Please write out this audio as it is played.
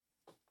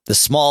The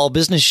Small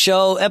Business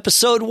Show,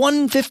 episode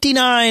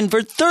 159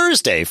 for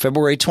Thursday,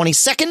 February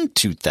 22nd,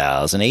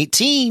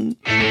 2018.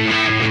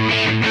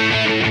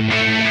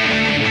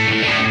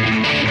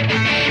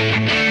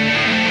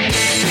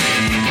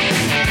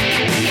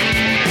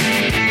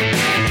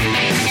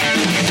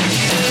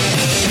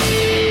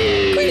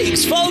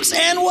 Greetings, folks,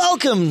 and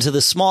welcome to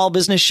the Small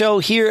Business Show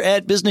here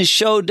at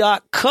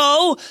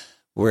businessshow.co,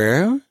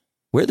 where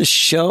we're the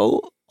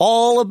show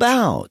all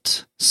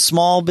about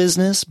small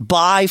business,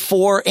 by,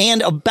 for,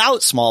 and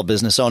about small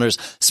business owners.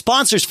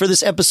 Sponsors for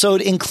this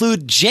episode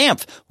include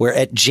Jamf. We're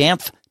at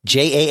Jamf,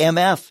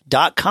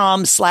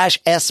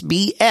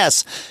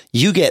 JAMF.com/SBS.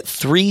 You get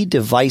 3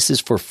 devices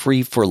for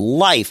free for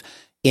life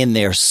in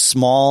their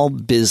small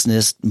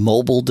business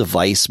mobile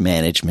device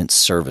management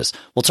service.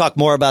 We'll talk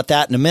more about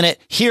that in a minute.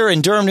 Here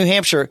in Durham, New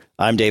Hampshire,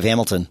 I'm Dave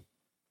Hamilton.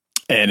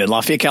 And in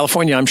Lafayette,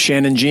 California, I'm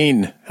Shannon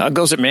Jean. How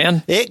goes it,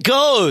 man? It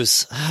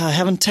goes.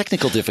 Having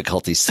technical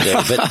difficulties today,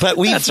 but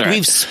we've right.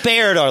 we've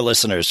spared our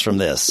listeners from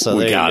this. So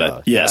we there got you it.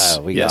 go. Yes,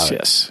 yeah, we yes, got it.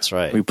 yes. That's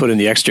right. We put in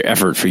the extra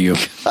effort for you.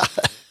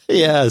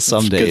 Yeah,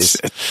 some days.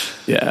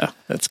 Yeah,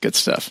 that's good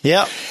stuff.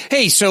 Yeah.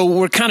 Hey, so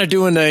we're kind of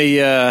doing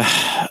a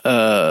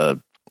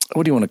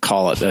what do you want to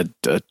call it? A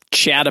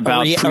chat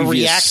about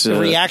previous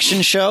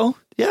reaction show.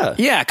 Yeah.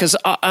 Yeah, because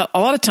a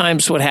lot of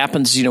times what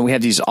happens, you know, we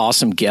have these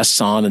awesome guests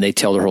on and they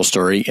tell their whole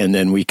story and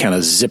then we kind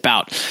of zip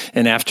out.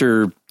 And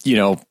after, you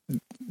know,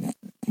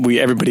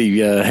 everybody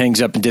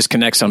hangs up and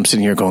disconnects, I'm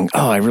sitting here going,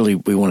 oh, we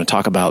want to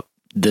talk about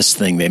this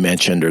thing they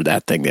mentioned or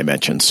that thing they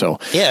mentioned. So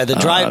yeah,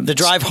 the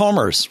drive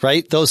homers,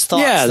 right? Those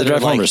thoughts. Yeah, the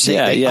drive homers.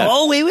 Yeah.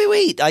 Oh,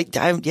 wait. I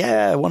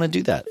want to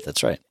do that.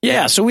 That's right.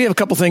 Yeah. So we have a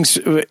couple things,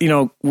 you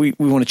know, we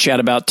want to chat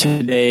about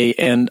today.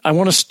 And I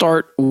want to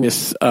start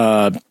with,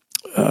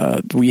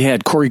 we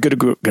had Corey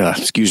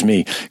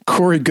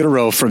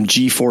Gooderow from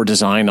G4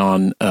 Design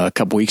on a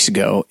couple weeks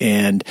ago.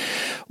 And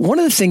one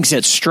of the things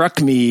that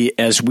struck me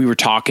as we were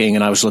talking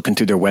and I was looking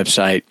through their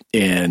website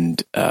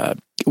and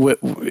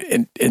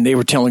he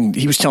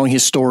was telling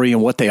his story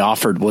and what they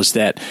offered was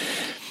that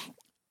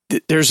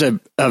there's a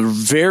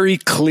very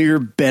clear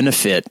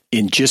benefit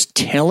in just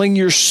telling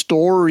your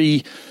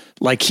story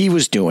like he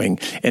was doing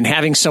and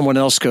having someone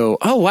else go,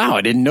 oh, wow,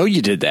 I didn't know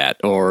you did that.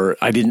 Or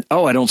I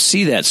don't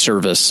see that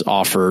service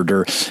offered.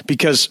 Or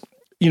because,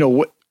 you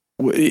know,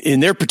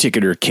 in their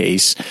particular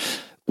case,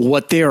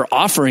 what they are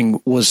offering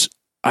was,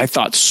 I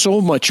thought,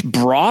 so much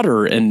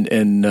broader and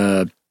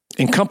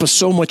encompass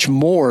so much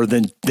more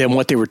than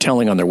what they were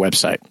telling on their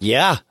website.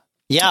 Yeah.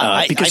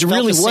 Yeah. Because I it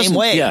really felt the wasn't. Same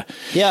way. Yeah.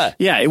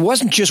 It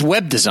wasn't just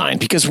web design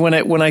because when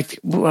I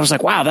was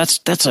like, wow, that's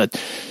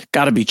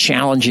got to be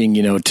challenging,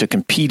 you know, to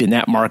compete in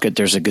that market.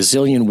 There's a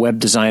gazillion web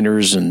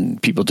designers and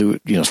people do,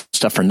 you know,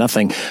 stuff for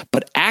nothing.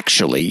 But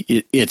actually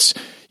it's,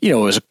 you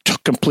know, it was a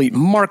complete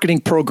marketing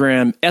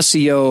program,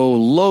 SEO,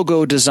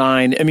 logo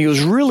design. I mean, it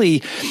was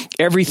really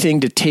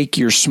everything to take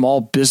your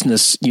small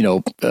business, you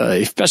know,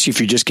 especially if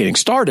you're just getting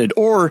started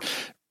or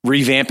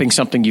revamping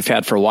something you've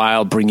had for a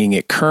while, bringing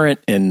it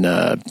current and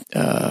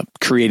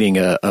creating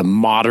a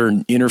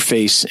modern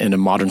interface and a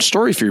modern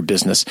story for your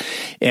business.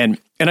 And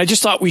I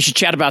just thought we should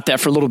chat about that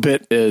for a little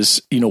bit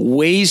as, you know,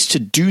 ways to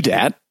do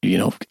that. You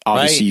know,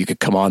 obviously you could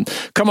come on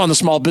the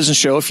Small Business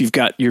Show if you've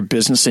got your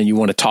business and you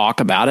want to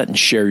talk about it and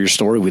share your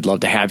story. We'd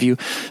love to have you.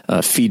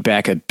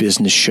 Feedback at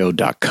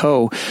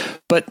businessshow.co.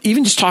 But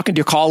even just talking to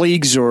your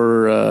colleagues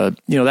or,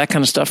 you know, that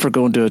kind of stuff or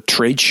going to a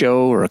trade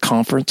show or a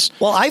conference.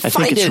 Well, I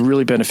think it's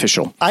really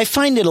beneficial. I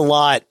find it a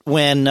lot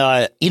when,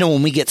 you know,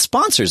 when we get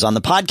sponsors on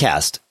the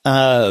podcast.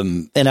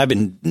 And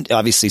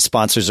obviously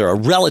sponsors are a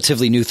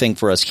relatively new thing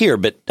for us here,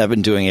 but I've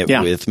been doing it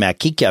with Matt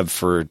Kikev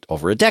for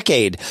over a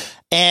decade.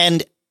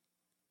 And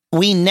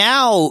we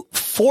now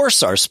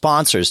force our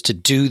sponsors to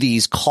do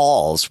these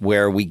calls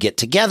where we get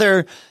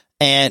together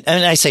and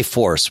I say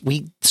force,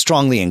 we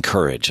strongly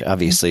encourage,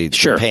 obviously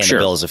paying the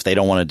bills. If they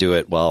don't want to do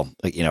it, well,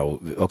 you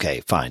know,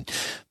 okay, fine.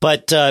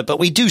 But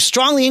we do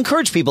strongly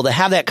encourage people to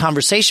have that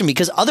conversation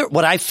because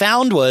what I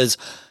found was,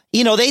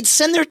 you know, they'd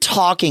send their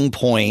talking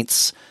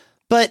points,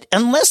 but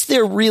unless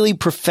they're really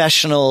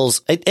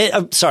professionals,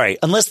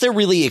 unless they're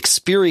really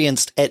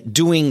experienced at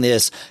doing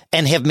this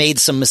and have made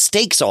some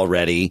mistakes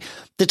already,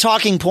 the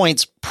talking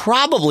points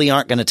probably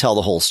aren't going to tell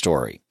the whole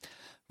story,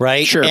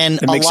 right? Sure,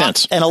 it makes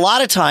sense. And a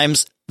lot of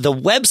times the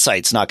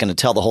website's not going to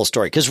tell the whole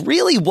story because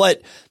really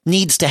what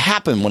needs to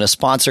happen when a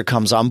sponsor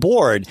comes on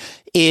board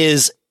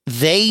is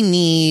they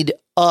need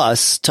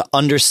us to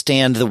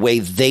understand the way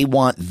they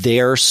want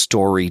their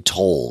story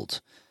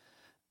told.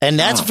 And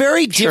that's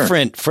very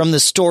different from the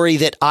story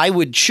that I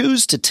would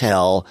choose to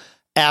tell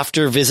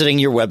after visiting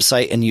your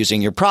website and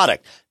using your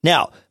product.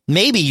 Now,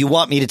 maybe you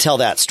want me to tell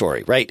that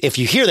story, right? If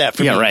you hear that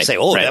from me, you say,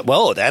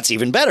 that's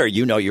even better.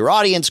 You know your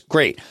audience.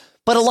 Great.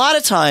 But a lot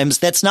of times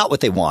that's not what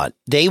they want.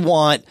 They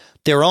want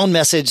their own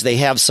message. They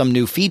have some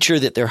new feature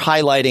that they're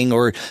highlighting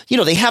or, you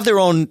know, they have their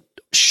own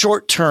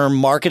short-term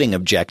marketing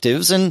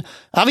objectives. And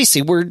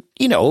obviously we're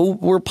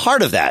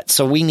part of that.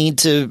 So we need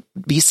to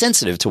be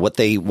sensitive to what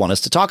they want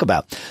us to talk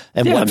about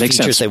and what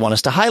features they want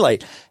us to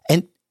highlight.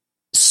 And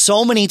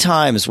so many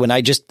times when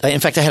in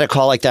fact, I had a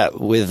call like that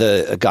with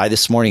a guy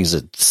this morning. He's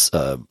a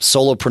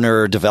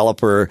solopreneur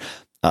developer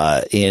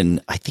I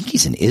think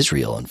he's in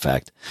Israel, in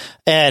fact.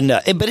 And,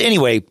 but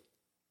anyway,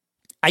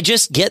 I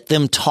just get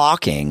them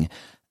talking.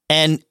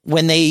 And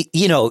when they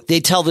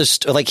tell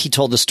this, like he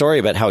told the story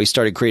about how he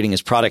started creating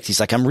his product. He's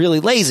like, I'm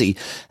really lazy.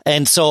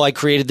 And so I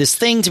created this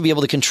thing to be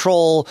able to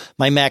control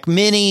my Mac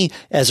Mini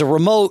as a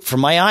remote from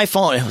my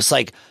iPhone. And it was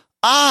like,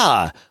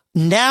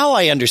 now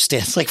I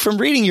understand. It's like from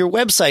reading your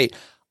website.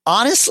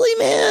 Honestly,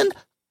 man,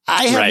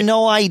 I have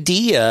no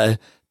idea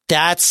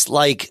that's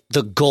like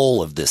the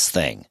goal of this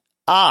thing.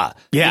 And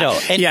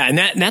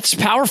that's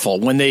powerful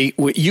when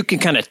you can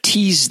kind of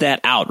tease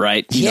that out,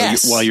 right?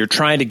 While you're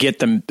trying to get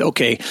them,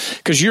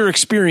 because you're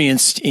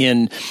experienced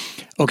in,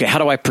 how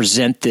do I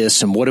present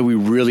this and what do we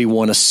really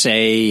want to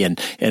say? And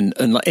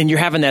you're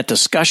having that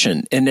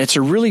discussion, and it's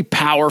a really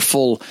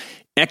powerful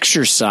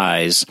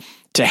exercise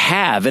to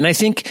have. And I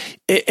think,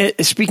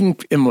 speaking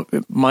in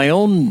my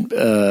own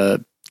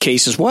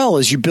case as well,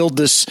 as you build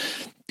this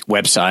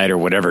website or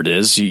whatever it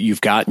is you've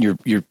got, and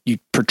you're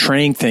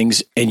portraying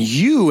things, and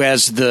you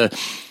as the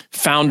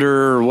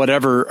founder or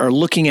whatever are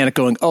looking at it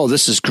going, oh,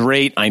 this is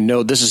great. I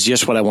know this is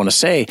just what I want to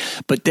say.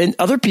 But then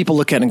other people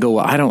look at it and go,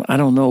 well, I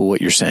don't know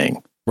what you're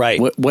saying.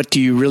 Right. What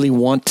do you really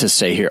want to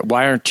say here?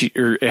 Why aren't you,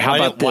 or how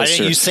about this? Why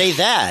don't you say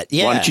that?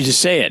 Yeah. Why don't you just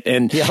say it?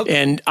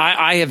 And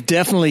I have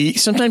definitely,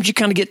 sometimes you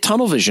kind of get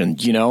tunnel vision,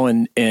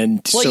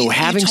 and so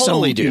having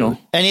totally do.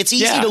 And it's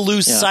easy to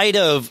lose sight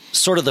of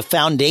sort of the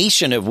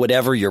foundation of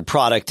whatever your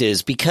product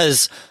is,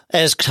 because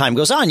as time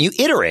goes on, you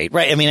iterate,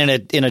 right? I mean,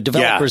 in a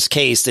developer's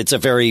case, it's a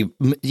very,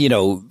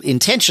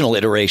 intentional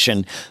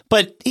iteration,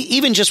 but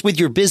even just with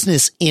your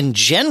business in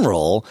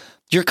general,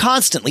 you're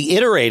constantly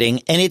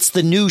iterating, and it's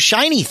the new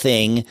shiny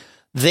thing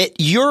that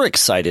you're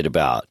excited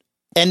about.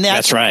 And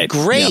that's right.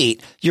 Great.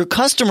 Yep. Your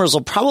customers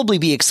will probably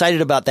be excited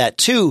about that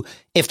too,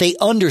 if they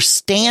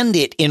understand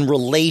it in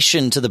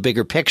relation to the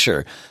bigger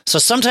picture. So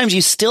sometimes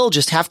you still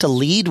just have to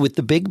lead with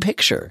the big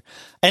picture.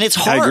 And it's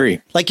hard. I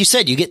agree. Like you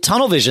said, you get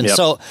tunnel vision. Yep,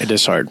 so it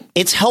is hard.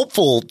 It's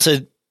helpful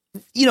to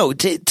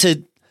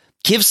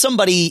give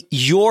somebody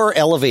your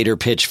elevator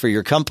pitch for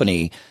your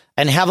company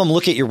and have them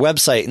look at your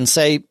website and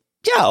say,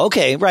 yeah,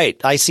 okay, right,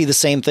 I see the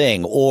same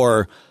thing.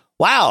 Or,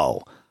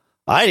 wow,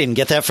 I didn't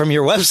get that from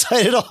your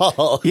website at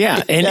all.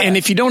 Yeah, and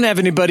if you don't have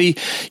anybody,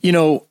 they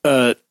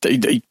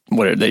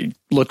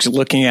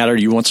looking at it, or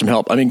you want some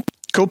help, I mean,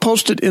 go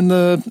post it in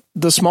the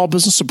small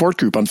business support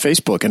group on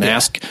Facebook and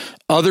ask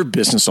other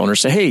business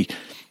owners, say, hey,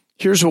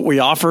 here's what we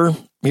offer.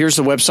 Here's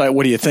the website.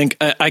 What do you think?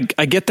 I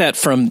get that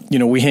from,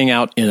 we hang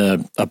out in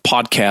a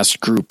podcast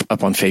group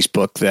up on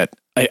Facebook that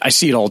I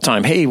see it all the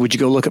time. Hey, would you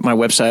go look at my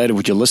website? Or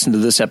would you listen to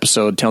this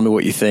episode? Tell me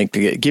what you think.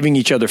 Giving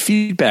each other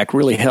feedback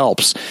really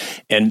helps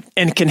and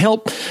can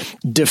help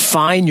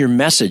define your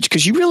message,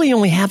 because you really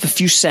only have a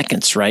few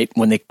seconds, right?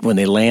 When they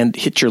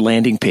hit your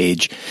landing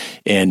page,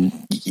 and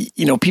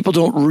people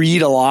don't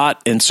read a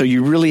lot. And so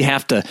you really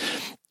have to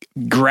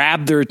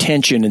grab their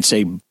attention and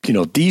say,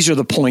 these are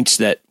the points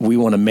that we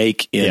want to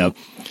make in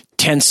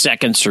 10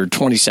 seconds or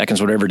 20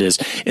 seconds, whatever it is.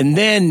 And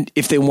then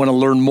if they want to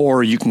learn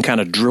more, you can kind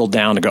of drill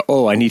down and go,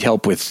 oh, I need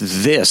help with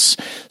this.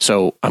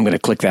 So I'm going to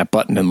click that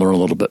button and learn a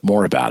little bit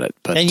more about it.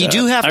 But, and you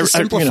do have to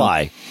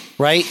simplify,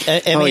 right?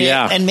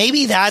 And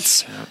maybe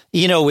that's,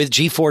 with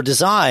G4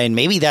 Design,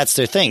 maybe that's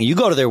their thing. You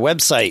go to their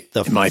website,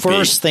 the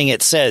first thing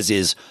it says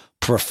is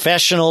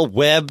professional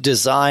web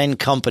design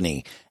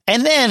company.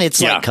 And then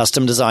it's like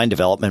custom design,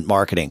 development,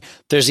 marketing.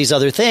 There's these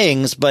other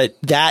things, but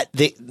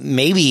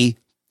maybe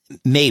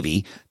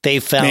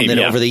they've found that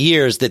over the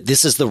years that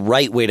this is the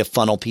right way to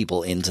funnel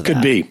people into that.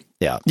 Could be.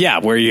 Yeah. Yeah.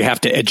 Where you have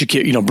to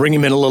educate, bring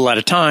them in a little at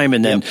a time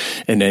and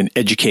then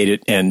educate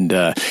it. And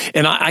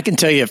I can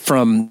tell you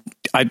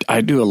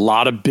I do a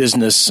lot of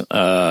business,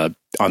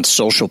 on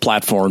social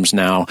platforms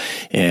now,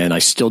 and I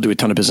still do a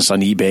ton of business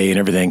on eBay and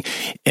everything.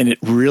 And it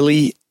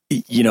really,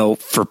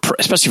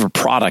 especially for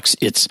products,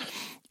 it's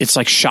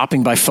like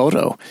shopping by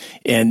photo.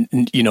 And,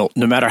 no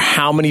matter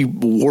how many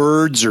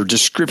words or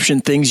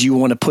description things you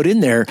want to put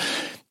in there,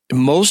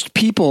 most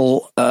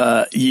people,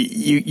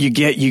 you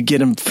get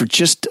them for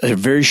just a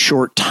very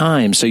short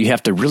time. So you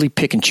have to really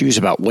pick and choose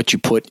about what you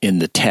put in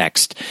the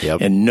text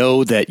and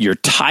know that your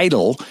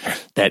title,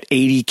 that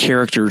 80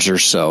 characters or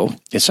so,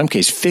 in some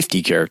case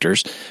 50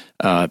 characters,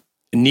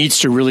 needs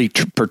to really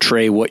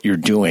portray what you're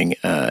doing.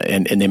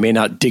 And they may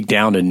not dig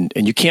down and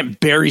you can't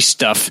bury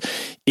stuff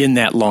in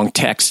that long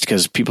text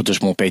because people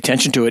just won't pay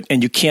attention to it.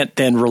 And you can't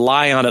then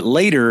rely on it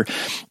later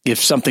if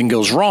something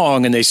goes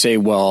wrong and they say,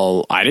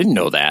 well, I didn't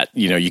know that.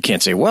 You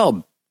can't say,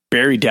 well,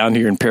 buried down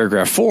here in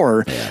paragraph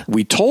 4,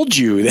 we told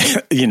you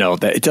that,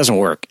 that it doesn't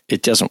work.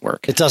 It doesn't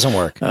work. It doesn't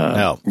work.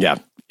 No. Yeah.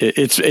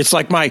 It's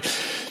like my,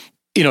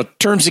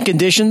 terms and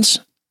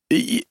conditions.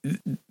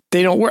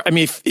 They don't work. I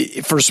mean,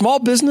 for a small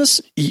business,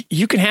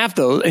 you can have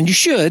those, and you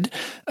should,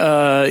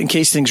 in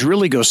case things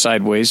really go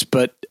sideways.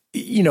 But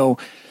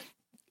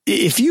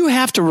if you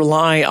have to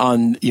rely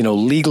on,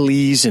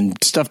 legalese and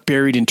stuff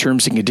buried in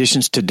terms and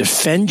conditions to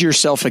defend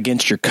yourself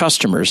against your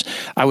customers,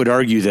 I would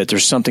argue that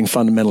there's something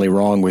fundamentally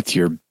wrong with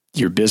your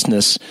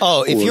business.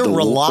 Oh, if you're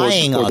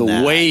relying on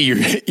the way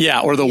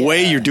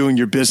way you're doing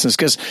your business.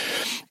 Because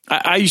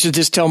I used to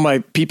just tell my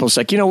people, it's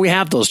like, we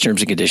have those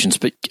terms and conditions,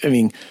 but I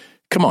mean,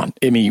 come on.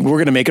 I mean, we're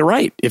going to make it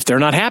right. If they're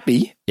not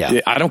happy,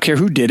 I don't care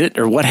who did it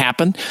or what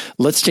happened.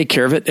 Let's take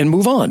care of it and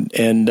move on.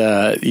 And,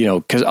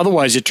 because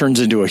otherwise it turns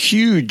into a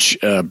huge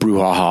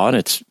brouhaha and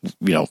it's,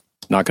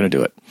 not going to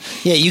do it.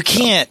 Yeah, you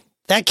can't,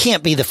 that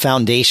can't be the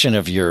foundation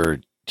of your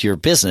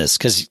business,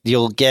 because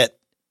you'll get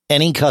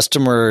any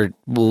customer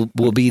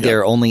will be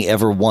there only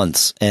ever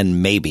once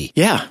and maybe.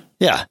 Yeah,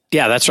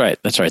 that's right.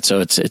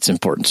 So it's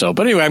important. So,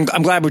 but anyway,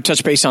 I'm glad we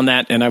touched base on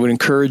that. And I would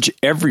encourage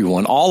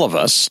everyone, all of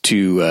us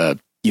to,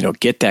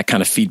 get that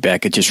kind of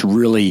feedback. It just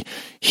really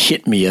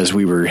hit me as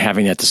we were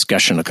having that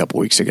discussion a couple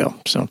weeks ago.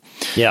 So,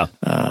 yeah.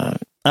 All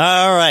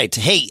right.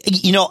 Hey,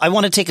 I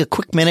want to take a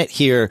quick minute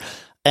here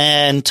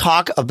and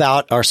talk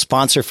about our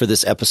sponsor for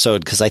this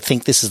episode, because I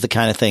think this is the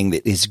kind of thing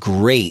that is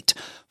great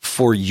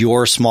for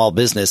your small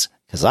business,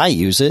 because I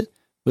use it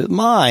with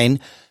mine.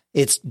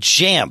 It's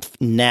Jamf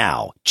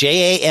Now.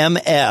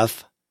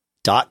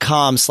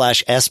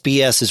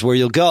 JAMF.com/SBS is where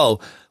you'll go.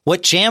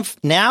 What Jamf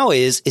Now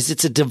is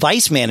it's a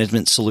device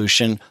management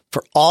solution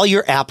for all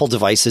your Apple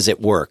devices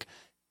at work.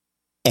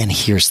 And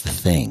here's the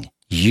thing.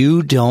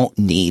 You don't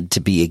need to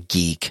be a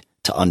geek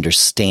to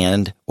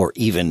understand or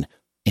even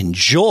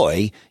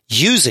enjoy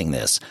using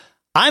this.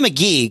 I'm a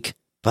geek,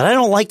 but I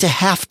don't like to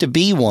have to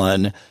be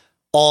one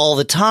all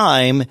the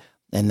time.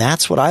 And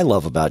that's what I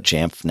love about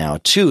Jamf Now,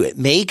 too. It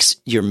makes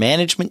your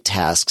management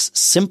tasks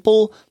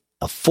simple,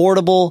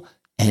 affordable,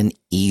 and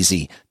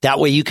easy. That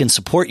way you can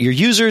support your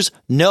users.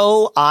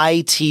 No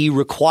IT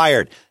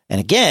required. And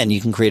again, you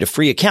can create a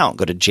free account.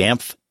 Go to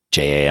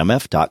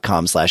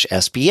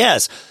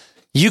JAMF.com/SBS.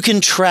 You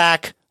can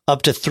track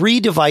up to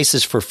 3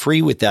 devices for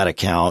free with that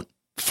account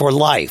for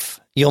life.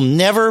 You'll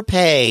never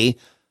pay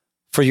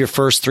for your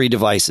first 3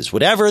 devices.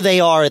 Whatever they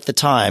are at the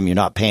time, you're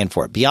not paying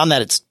for it. Beyond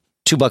that, it's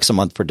 $2 a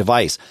month per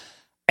device.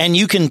 And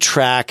you can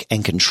track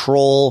and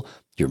control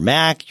your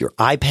Mac, your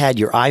iPad,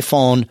 your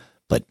iPhone,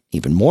 but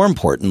even more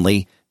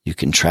importantly, you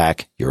can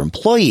track your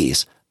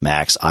employees'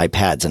 Macs,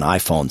 iPads, and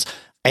iPhones.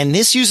 And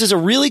this uses a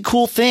really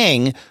cool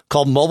thing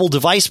called mobile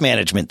device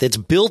management that's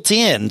built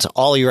into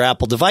all your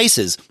Apple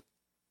devices.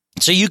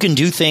 So you can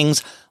do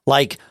things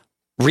like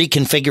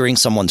reconfiguring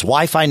someone's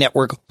Wi-Fi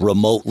network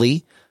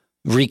remotely,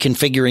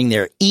 reconfiguring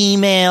their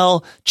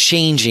email,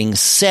 changing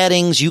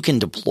settings. You can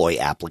deploy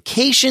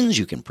applications.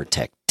 You can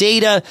protect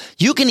data.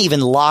 You can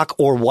even lock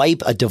or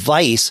wipe a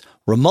device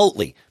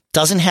remotely.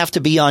 Doesn't have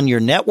to be on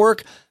your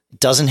network.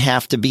 Doesn't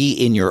have to be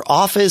in your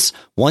office.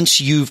 Once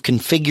you've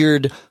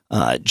configured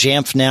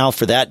Jamf Now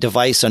for that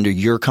device under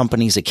your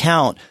company's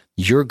account,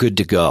 you're good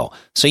to go.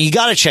 So you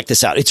got to check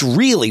this out. It's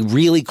really,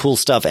 really cool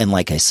stuff. And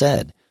like I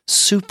said,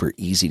 super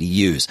easy to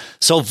use.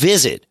 So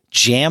visit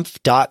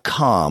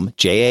jamf.com,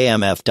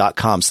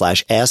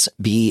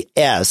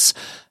 JAMF.com/SBS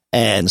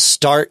and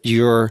start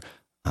your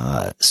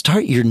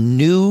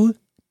new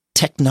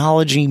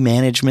technology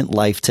management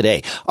life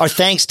today. Our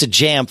thanks to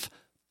Jamf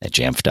at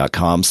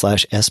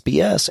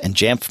jamf.com/SBS and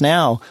Jamf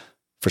Now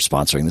for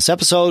sponsoring this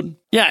episode.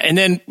 Yeah. And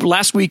then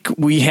last week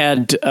we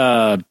had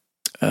Mihir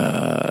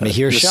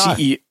Shah.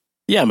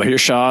 Mihir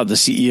Shah, the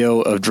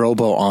CEO of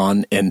Drobo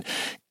on. And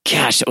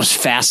gosh, it was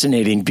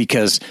fascinating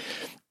because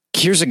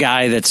here's a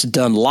guy that's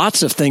done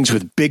lots of things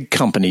with big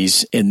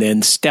companies and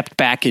then stepped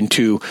back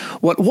into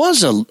what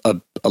was a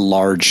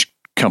large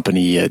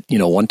company at,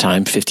 one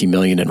time, 50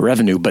 million in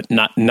revenue, but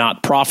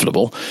not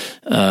profitable.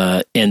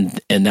 And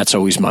that's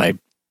always my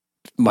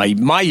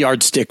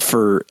yardstick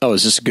for,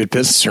 is this a good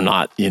business or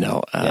not?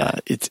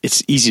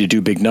 It's easy to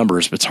do big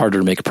numbers, but it's harder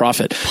to make a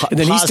profit. And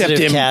then positive he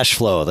stepped in cash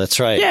flow. That's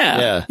right.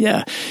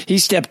 Yeah. He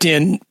stepped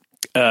in,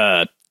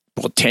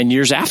 10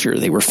 years after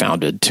they were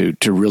founded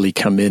to really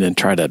come in and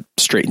try to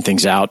straighten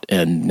things out.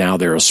 And now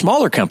they're a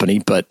smaller company,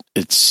 but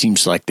it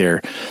seems like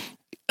they're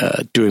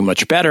doing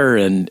much better.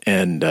 And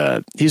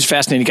he's a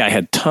fascinating guy.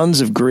 Had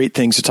tons of great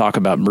things to talk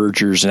about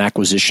mergers and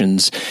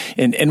acquisitions.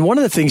 And one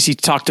of the things he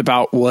talked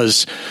about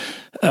was,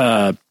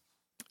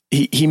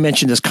 he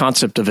mentioned this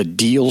concept of a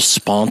deal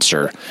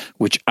sponsor,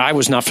 which I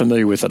was not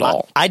familiar with at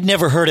all. I'd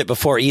never heard it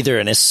before either.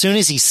 And as soon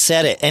as he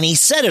said it, and he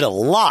said it a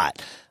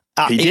lot,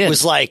 it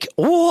was like,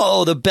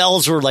 whoa, the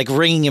bells were like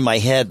ringing in my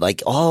head.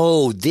 Like,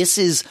 I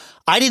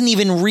didn't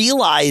even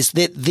realize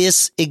that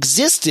this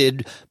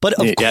existed, but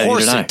of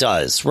course it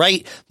does.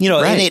 Right.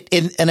 Right.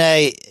 And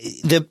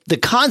the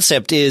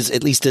concept is,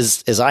 at least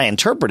as I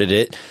interpreted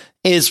it,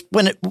 is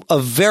when a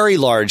very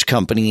large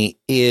company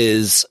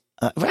is,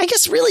 I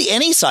guess really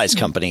any size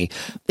company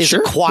is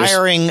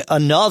acquiring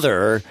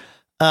another,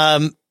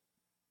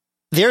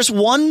 there's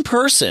one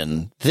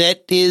person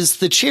that is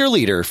the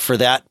cheerleader for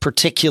that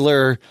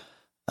particular,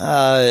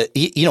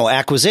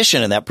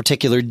 acquisition and that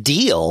particular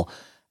deal.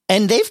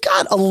 And they've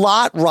got a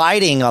lot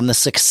riding on the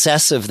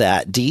success of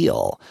that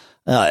deal,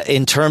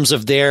 in terms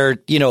of their,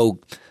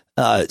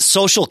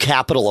 social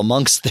capital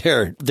amongst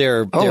their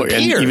peers,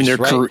 and even their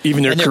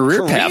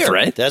career path,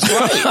 right? That's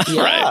right.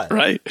 Yeah.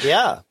 right.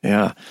 Yeah.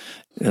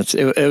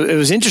 It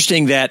was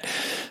interesting that,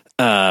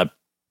 they're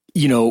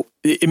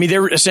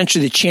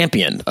essentially the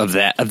champion of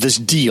this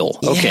deal.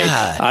 Okay.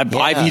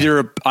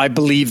 I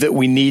believe that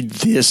we need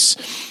this,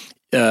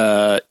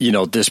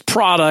 this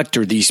product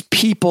or these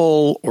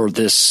people or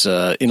this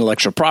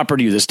intellectual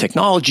property or this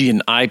technology.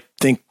 And I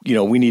think,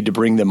 we need to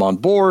bring them on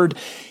board.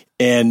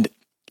 And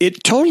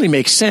it totally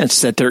makes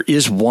sense that there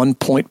is one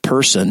point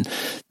person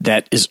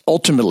that is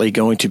ultimately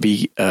going to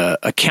be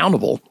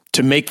accountable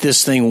to make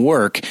this thing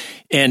work.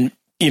 And,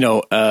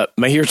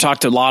 Mahir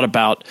talked a lot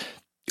about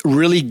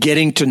really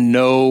getting to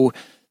know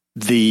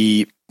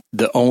the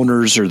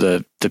owners or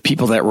the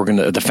people that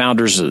the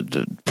founders,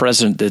 the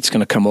president that's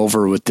going to come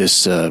over with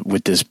this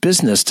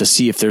business to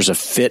see if there's a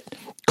fit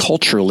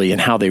culturally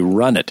and how they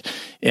run it.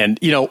 And,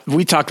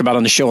 we talked about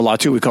on the show a lot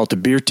too. We call it the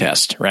beer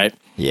test, right?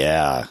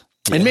 Yeah.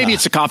 And maybe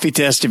it's a coffee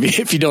test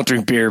if you don't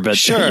drink beer, but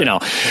sure.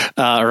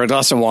 Or a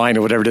glass of wine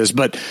or whatever it is.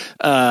 But,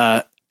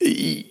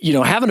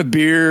 having a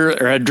beer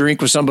or a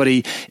drink with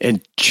somebody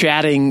and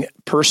chatting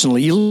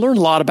personally, you learn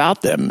a lot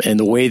about them and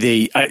the way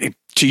they,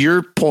 to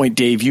your point,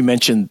 Dave, you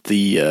mentioned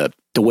the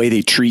way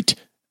they treat,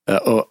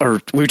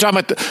 or we were talking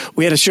about,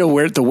 we had a show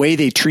where the way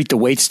they treat the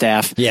wait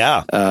staff.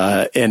 Yeah.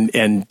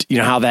 And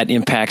how that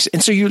impacts.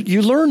 And so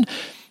you learn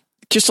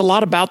just a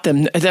lot about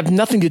them that have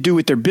nothing to do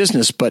with their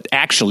business, but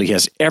actually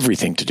has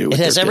everything to do with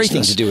it. It has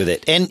everything to do with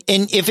it. And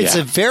if it's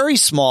a very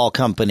small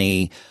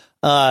company,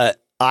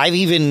 I've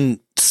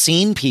even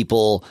seen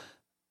people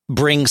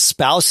bring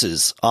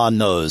spouses on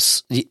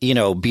those,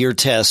 beer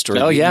test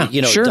or,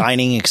 sure.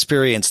 dining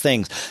experience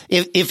things.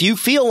 If you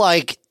feel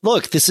like,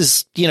 look, this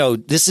is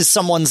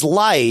someone's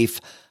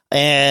life,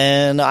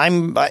 and I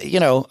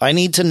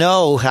need to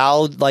know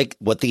how,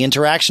 what the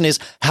interaction is,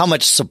 how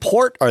much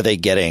support are they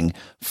getting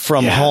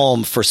from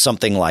home for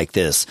something like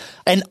this?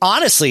 And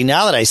honestly,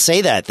 now that I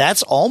say that,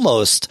 that's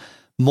almost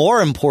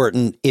more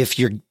important if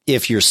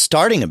you're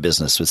starting a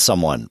business with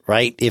someone,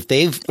 right? If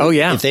they've got,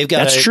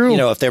 that's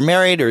true. If they're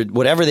married or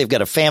whatever, they've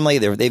got a family,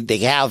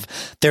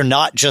 they're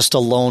not just a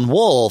lone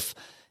wolf.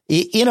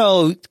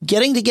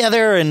 Getting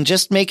together and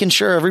just making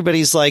sure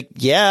everybody's like,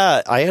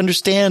 yeah, I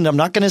understand. I'm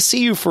not going to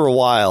see you for a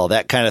while.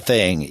 That kind of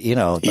thing.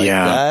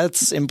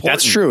 That's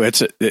important. That's true.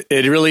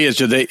 It really is.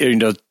 Do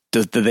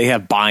they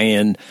have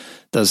buy-in?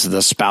 Does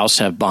the spouse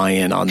have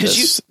buy-in on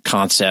this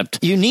concept?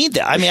 You need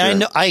that. I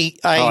mean, sure.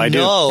 I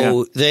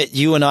know that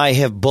you and I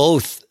have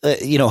both,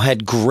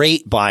 had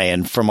great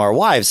buy-in from our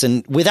wives.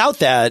 And without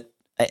that,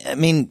 I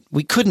mean,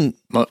 we couldn't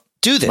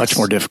do this. Much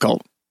more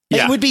difficult.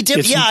 Yeah. It would be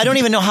difficult. Yeah, I don't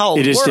even know how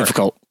it is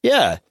difficult.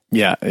 Yeah.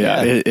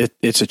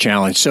 It's a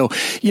challenge. So,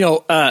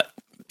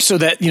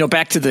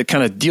 back to the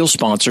kind of deal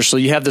sponsor. So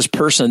you have this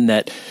person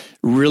that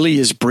really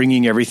is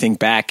bringing everything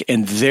back,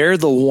 and they're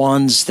the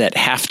ones that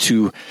have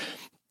to,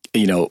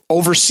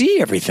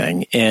 oversee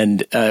everything.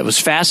 And it was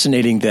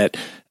fascinating that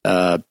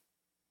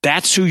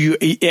that's who you,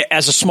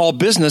 as a small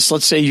business,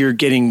 let's say you're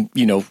getting,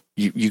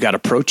 you got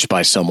approached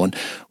by someone.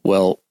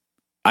 Well,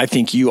 I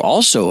think you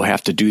also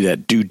have to do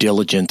that due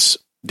diligence.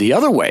 The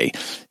other way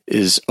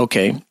is,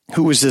 okay,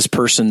 who is this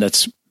person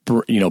that's,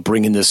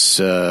 bringing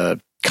this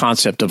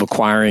concept of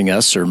acquiring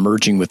us or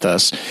merging with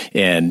us,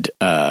 and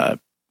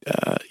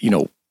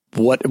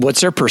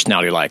what's their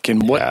personality like,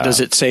 and what does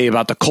it say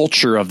about the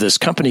culture of this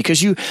company?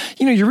 Because you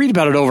read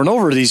about it over and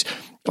over, these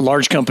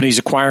large companies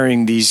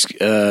acquiring these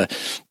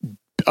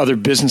other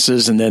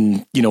businesses, and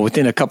then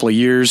within a couple of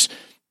years,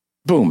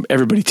 boom,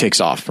 everybody takes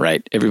off,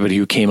 right? Everybody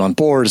who came on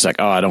board is like,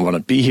 oh, I don't want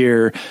to be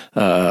here,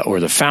 or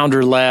the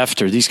founder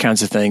left, or these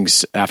kinds of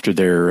things after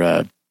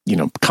their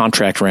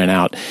contract ran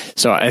out.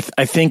 So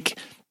I think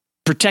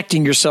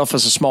protecting yourself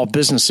as a small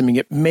business, I mean,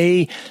 it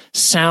may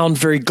sound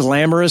very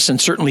glamorous,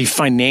 and certainly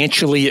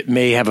financially it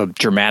may have a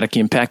dramatic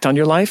impact on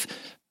your life,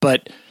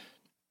 but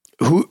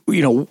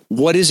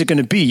what is it going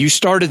to be? You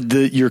started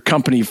your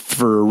company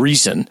for a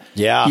reason,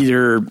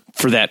 either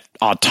for that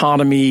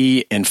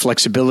autonomy and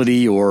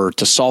flexibility, or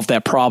to solve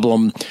that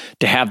problem,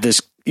 to have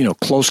this,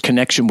 close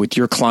connection with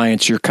your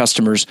clients, your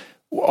customers.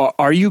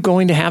 Are you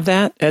going to have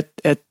that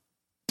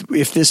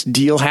if this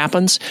deal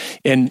happens?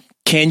 And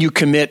can you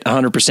commit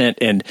 100%?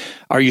 And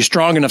are you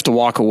strong enough to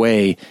walk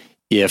away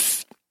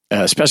if,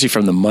 especially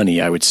from the money,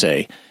 I would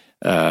say,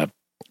 when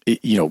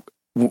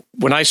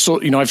I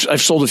sold,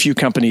 I've sold a few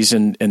companies,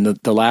 and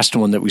the last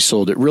one that we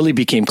sold, it really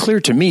became clear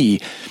to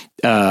me,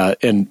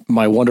 and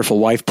my wonderful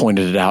wife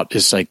pointed it out,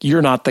 is like,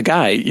 you're not the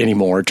guy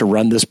anymore to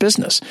run this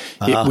business.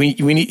 We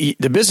need,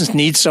 the business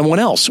needs someone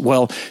else.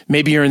 Well,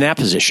 maybe you're in that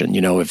position.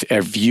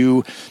 If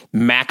you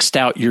maxed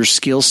out your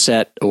skill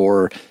set,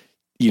 or,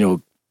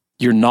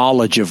 your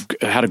knowledge of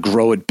how to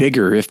grow it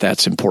bigger, if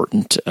that's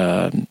important.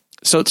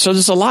 So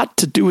there's a lot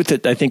to do with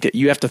it. I think that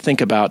you have to think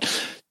about,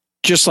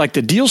 just like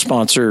the deal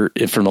sponsor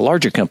from a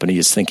larger company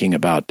is thinking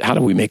about, how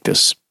do we make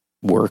this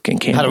work,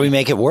 and how do we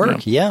make it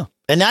work? Yeah.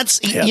 And that's,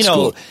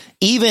 cool.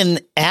 Even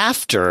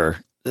after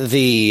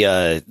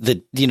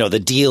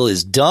the deal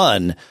is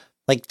done,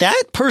 like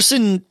that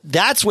person,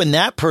 that's when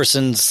that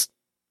person's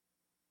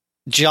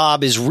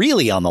job is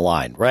really on the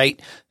line, right?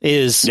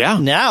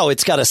 Now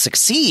it's got to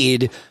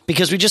succeed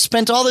because we just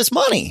spent all this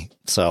money.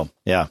 So,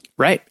 yeah.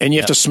 Right. And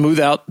you have to smooth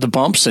out the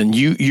bumps, and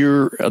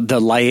you're the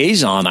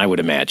liaison, I would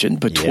imagine,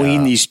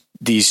 between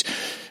these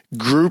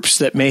groups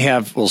that may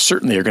have, well,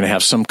 certainly are going to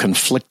have some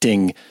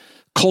conflicting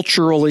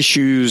cultural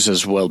issues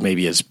as well,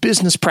 maybe as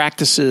business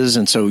practices.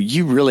 And so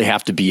you really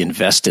have to be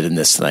invested in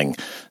this thing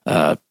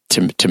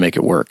to make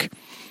it work.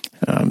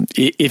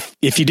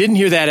 If you didn't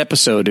hear that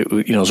episode, it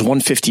was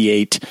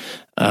 158.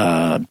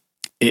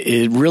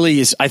 It really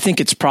is. I think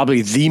it's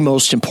probably the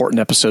most important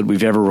episode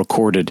we've ever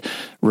recorded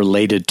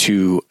related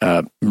to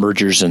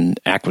mergers and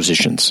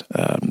acquisitions.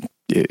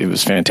 It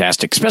was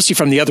fantastic, especially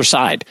from the other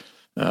side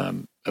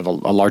of a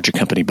larger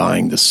company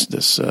buying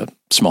this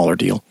smaller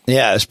deal.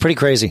 Yeah, it's pretty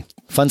crazy.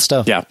 Fun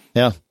stuff. Yeah,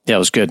 it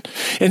was good.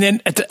 And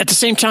then at the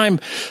same time,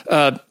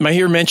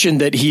 Mahir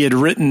mentioned that he had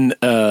written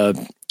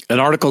an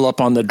article up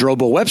on the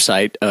Drobo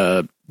website,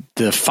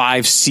 the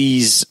 5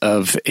 C's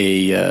of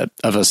a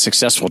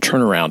successful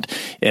turnaround.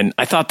 And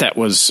I thought that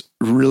was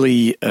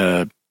really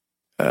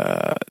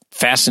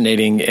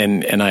fascinating,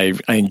 and I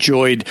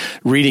enjoyed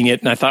reading it,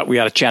 and I thought we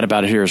ought to chat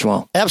about it here as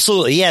well.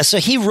 Absolutely. Yeah. So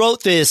he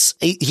wrote this,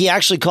 he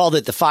actually called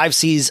it the 5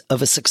 C's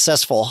of a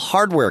successful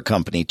hardware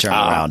company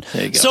turnaround.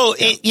 There you go.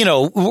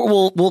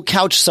 So, we'll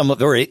couch some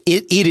of, or it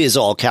is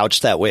all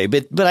couched that way,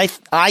 but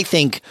I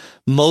think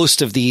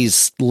most of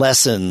these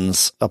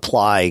lessons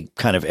apply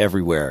kind of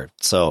everywhere.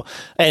 So,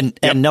 and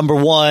number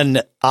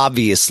one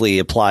obviously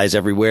applies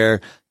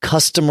everywhere: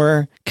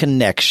 customer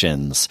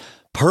connections.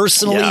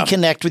 Personally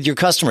connect with your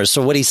customers.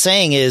 So what he's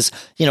saying is,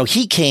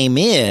 he came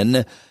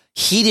in,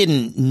 he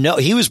didn't know,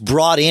 he was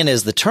brought in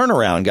as the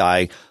turnaround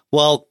guy.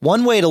 Well,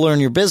 one way to learn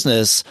your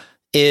business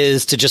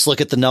is to just look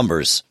at the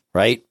numbers,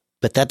 right?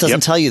 But that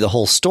doesn't tell you the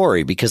whole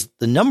story, because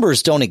the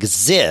numbers don't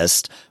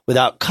exist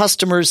without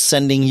customers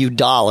sending you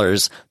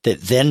dollars that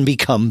then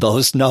become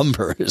those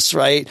numbers,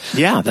 right?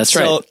 Yeah, that's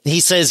right. So he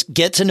says,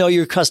 get to know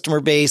your customer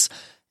base.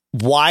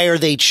 Why are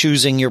they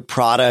choosing your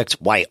product?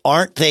 Why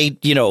aren't they,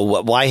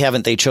 why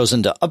haven't they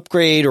chosen to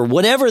upgrade or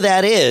whatever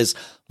that is?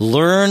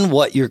 Learn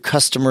what your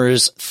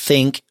customers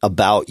think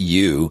about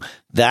you.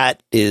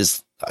 That's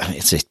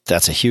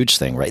a huge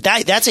thing, right?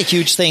 That's a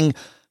huge thing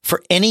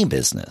for any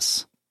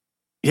business.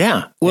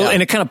 Yeah. Well,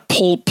 and it kind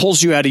of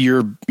pulls you out of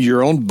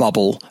your own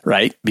bubble,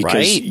 right?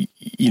 Because,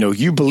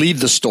 you believe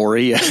the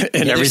story and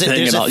everything.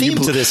 There's a theme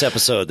to this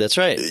episode. That's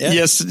right. Yeah.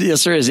 Yes,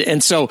 there is.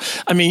 And so,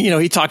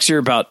 he talks here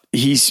about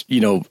he's,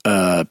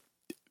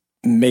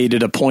 made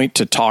it a point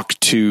to talk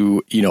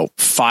to,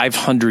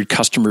 500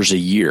 customers a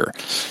year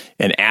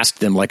and ask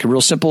them like a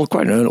real simple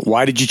question.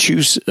 Why did you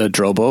choose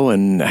Drobo,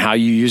 and how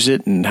you use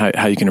it, and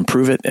how you can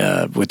improve it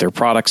with their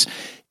products?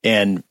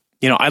 And,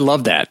 I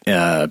love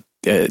that.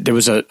 There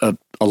was a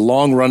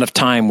long run of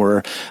time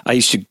where I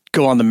used to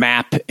go on the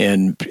map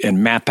and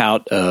map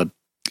out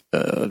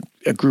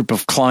a group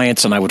of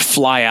clients, and I would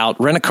fly out,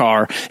 rent a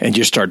car, and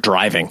just start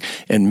driving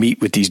and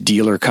meet with these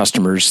dealer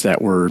customers that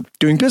were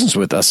doing business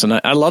with us. And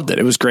I loved it.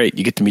 It was great.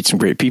 You get to meet some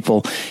great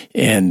people,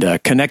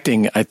 and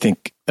connecting, I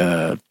think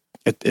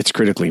it's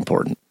critically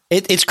important.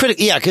 It's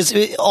critical,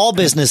 because all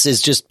business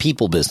is just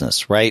people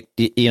business, right?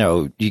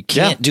 You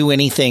can't do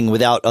anything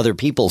without other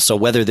people. So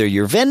whether they're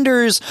your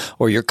vendors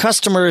or your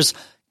customers,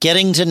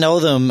 getting to know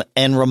them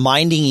and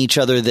reminding each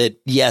other that,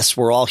 yes,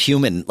 we're all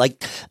human.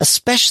 Like,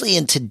 especially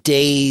in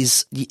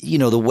today's,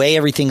 the way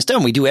everything's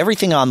done. We do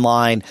everything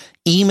online.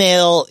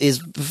 Email is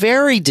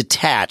very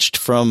detached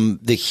from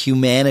the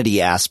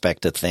humanity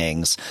aspect of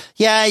things.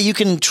 Yeah, you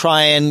can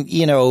try and,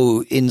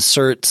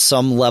 insert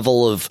some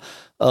level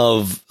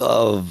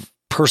of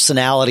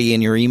personality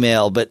in your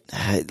email, but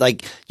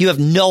like, you have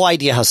no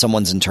idea how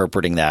someone's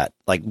interpreting that,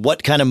 like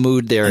what kind of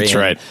mood they're in,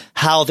 right,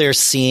 how they're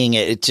seeing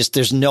it.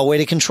 There's no way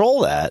to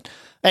control that.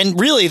 And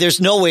really, there's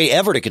no way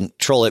ever to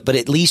control it, but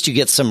at least you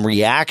get some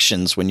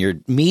reactions when you're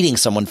meeting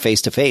someone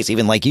face to face.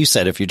 Even like you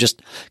said, if you're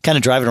just kind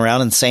of driving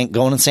around and saying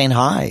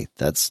hi,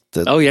 it's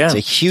a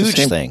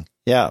huge thing.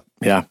 Yeah.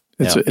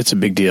 It's a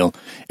big deal.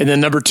 And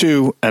then number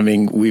two,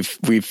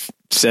 we've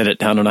said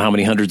it, I don't know how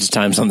many hundreds of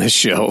times on this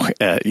show,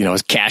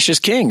 cash is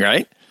king,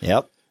 right?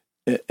 Yep.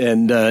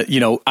 And,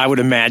 I would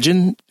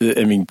imagine,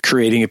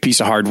 creating a piece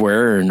of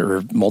hardware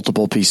or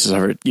multiple pieces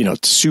of it,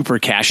 it's super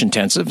cash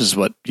intensive is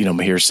what,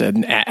 Mahir said.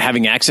 And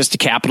having access to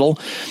capital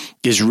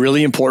is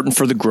really important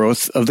for the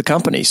growth of the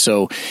company.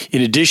 So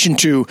in addition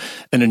to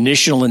an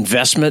initial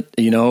investment,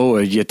 you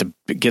have to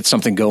get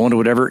something going or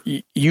whatever,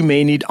 you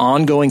may need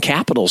ongoing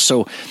capital.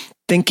 So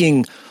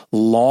thinking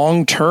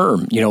long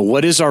term,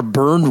 what is our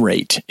burn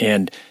rate?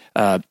 And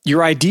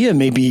your idea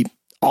may be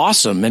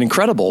awesome and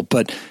incredible,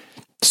 but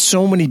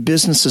so many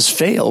businesses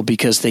fail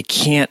because they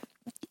can't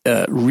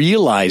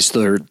realize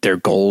their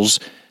goals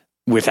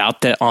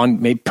without that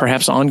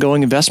perhaps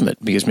ongoing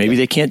investment, because maybe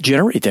they can't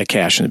generate that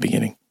cash in the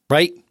beginning.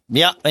 Right.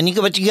 Yeah.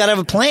 But you got to have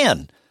a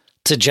plan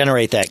to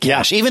generate that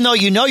cash. Even though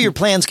your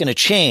plan's going to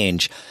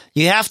change,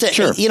 you have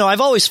to,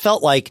 I've always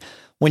felt like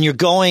when you're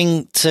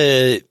going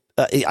to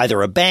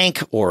either a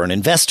bank or an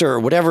investor or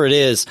whatever it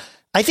is,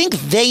 I think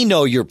they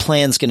know your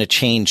plan's going to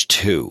change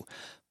too.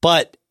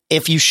 But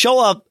if you show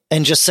up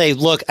and just say,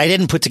 look, I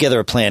didn't put together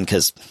a plan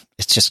because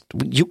it's just,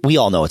 we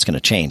all know it's going to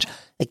change.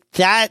 Like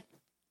that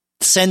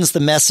sends the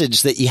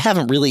message that you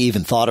haven't really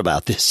even thought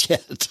about this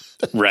yet.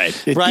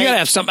 Right. You got to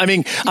have some. I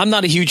mean, I'm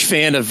not a huge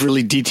fan of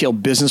really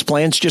detailed business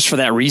plans just for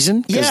that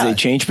reason, because they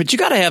change. But you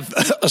got to have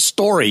a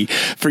story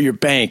for your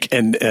bank,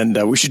 and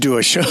we should do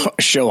a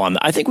show on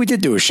that. I think we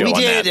did do a show on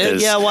that.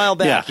 A while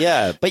back.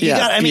 Yeah. But you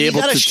got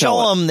to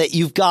show them that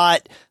you've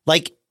got,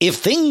 like, if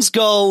things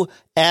go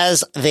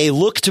as they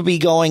look to be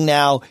going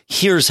now,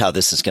 here's how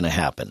this is going to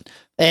happen.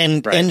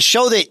 And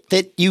show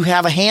that you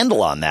have a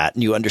handle on that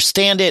and you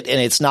understand it,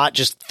 and it's not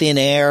just thin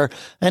air.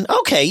 And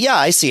okay, yeah,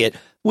 I see it.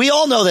 We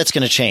all know that's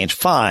going to change.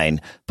 Fine.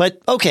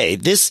 But okay,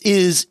 this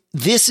is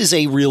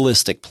a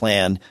realistic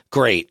plan.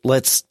 Great.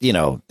 Let's,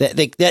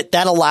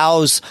 that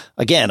allows,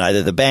 again,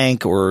 either the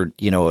bank or,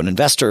 an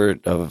investor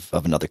of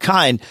another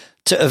kind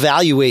to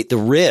evaluate the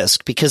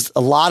risk, because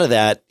a lot of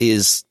that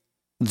is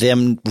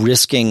them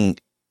risking,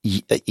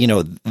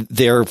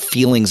 their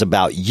feelings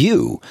about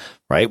you,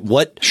 right?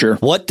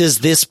 What does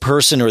this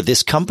person or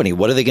this company,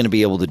 what are they going to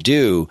be able to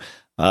do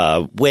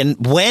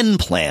when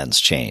plans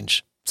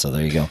change? So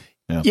there you go.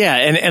 Yeah.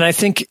 And I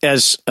think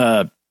as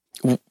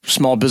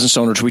small business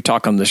owners, we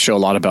talk on this show a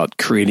lot about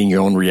creating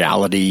your own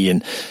reality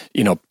and,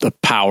 the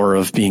power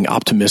of being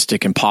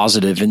optimistic and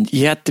positive. And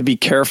you have to be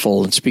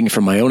careful. And speaking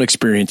from my own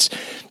experience,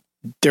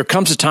 there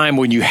comes a time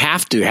when you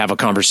have to have a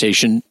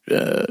conversation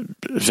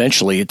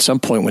eventually at some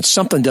point when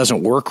something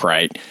doesn't work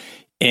right.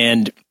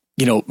 And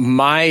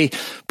my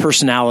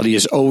personality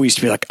is always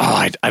to be like,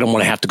 I don't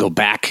want to have to go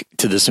back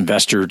to this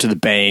investor, to the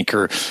bank,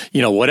 or,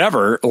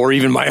 whatever, or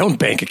even my own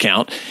bank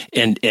account,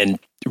 and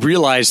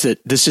realize that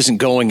this isn't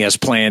going as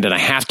planned and I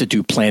have to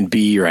do plan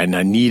B, and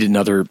I need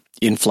another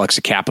influx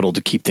of capital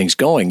to keep things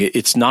going.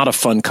 It's not a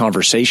fun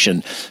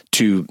conversation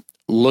to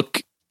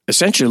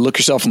essentially look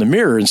yourself in the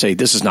mirror and say,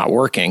 this is not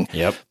working.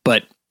 Yep.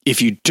 But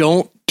if you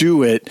don't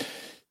do it,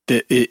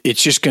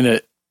 it's just going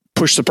to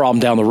push the problem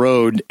down the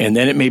road, and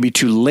then it may be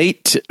too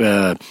late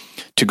to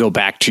go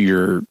back to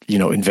your,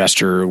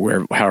 investor,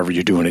 or however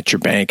you're doing it, your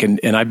bank. And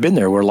I've been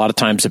there where a lot of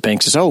times the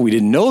bank says, we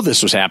didn't know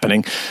this was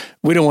happening.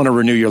 We don't want to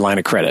renew your line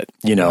of credit,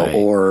 right.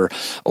 or,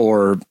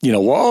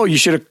 you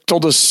should have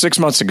told us 6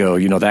 months ago,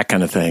 that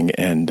kind of thing.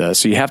 And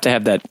so you have to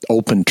have that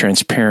open,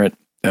 transparent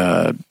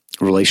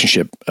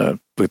relationship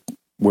with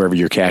wherever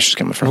your cash is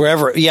coming from.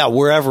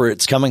 Wherever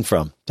it's coming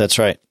from. That's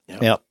right.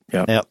 Yep.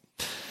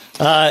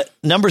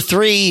 Number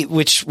 3,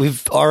 which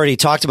we've already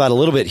talked about a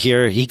little bit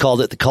here, he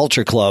called it the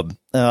culture club.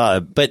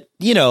 But,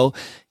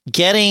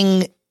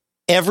 getting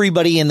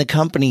everybody in the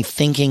company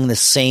thinking the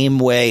same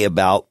way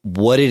about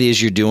what it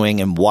is you're doing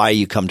and why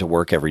you come to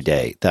work every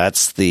day.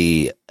 That's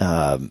the,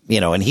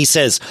 and he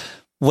says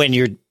when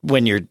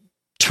you're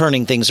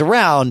turning things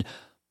around,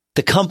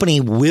 the company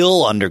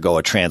will undergo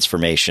a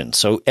transformation.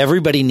 So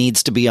everybody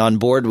needs to be on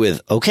board with,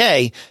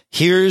 okay,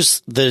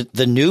 here's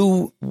the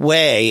new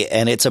way,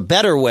 and it's a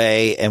better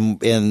way. And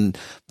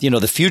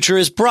the future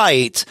is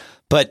bright,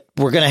 but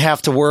we're going to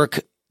have to work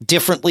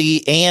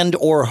differently and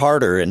or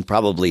harder, and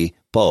probably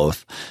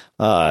both,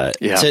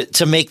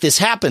 to make this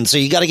happen. So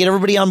you got to get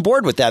everybody on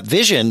board with that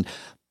vision.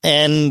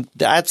 And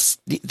that's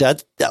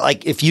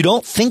like, if you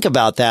don't think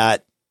about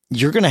that,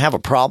 you're going to have a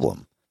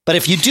problem. But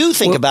if you do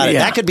think about it,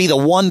 that could be the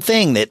one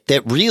thing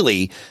that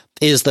really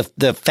is the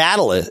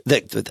catalyst.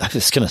 I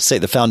was going to say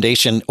the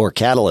foundation or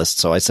catalyst,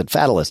 so I said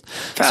fatalist.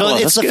 So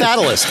it's the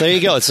fatalist. There you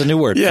go. It's a new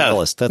word,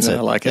 fatalist. That's it.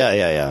 I like it.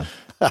 Yeah.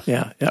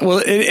 Yeah. Well,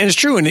 and it's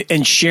true.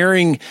 And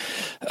sharing,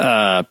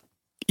 good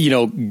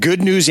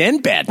news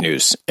and bad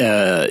news,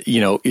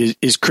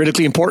 is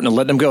critically important. And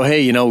letting them go,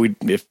 hey,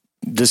 if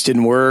this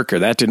didn't work or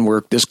that didn't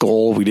work, this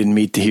goal, we didn't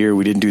meet here,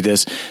 we didn't do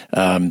this.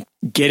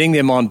 Getting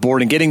them on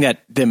board and getting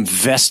them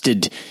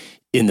vested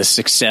in the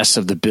success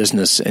of the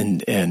business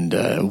and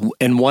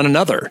one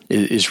another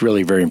is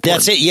really very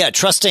important. That's it. Yeah.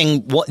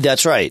 Trusting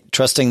that's right.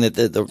 Trusting that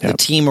the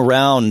team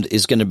around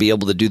is going to be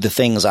able to do the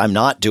things I'm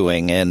not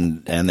doing.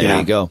 And there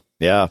you go.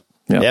 Yeah.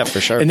 Yeah,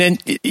 for sure. And then,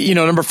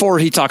 number 4,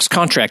 he talks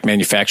contract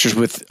manufacturers,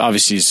 with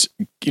obviously is,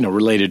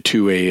 related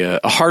to a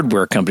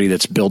hardware company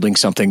that's building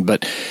something.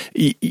 But,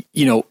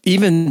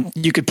 even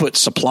you could put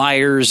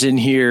suppliers in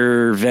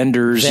here,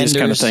 vendors, this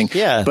kind of thing.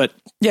 Yeah. But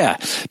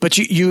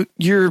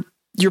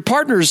your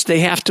partners, they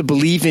have to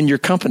believe in your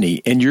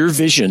company and your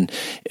vision.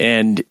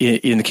 And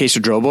in the case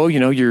of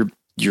Drobo,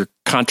 your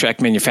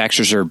contract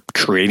manufacturers are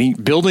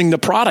building the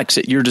products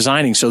that you're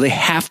designing. So they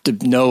have to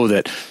know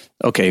that,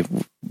 okay,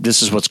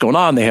 this is what's going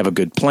on. They have a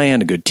good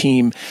plan, a good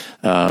team,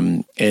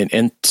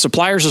 and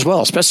suppliers as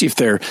well, especially if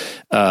they're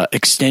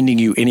extending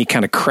you any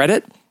kind of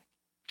credit.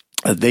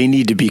 They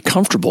need to be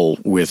comfortable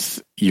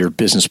with your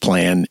business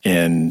plan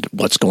and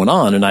what's going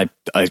on. And I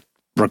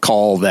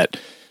recall that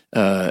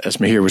as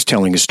Mihir was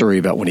telling his story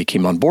about when he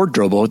came on board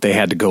Drobo, they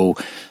had to go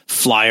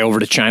fly over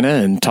to China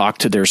and talk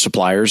to their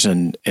suppliers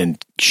and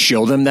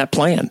show them that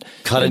plan.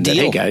 Cut a deal.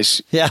 Hey,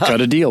 guys,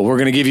 cut a deal. We're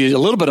going to give you a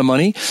little bit of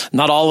money,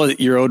 not all of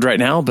you're owed right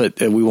now, but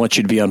we want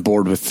you to be on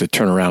board with the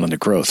turnaround and the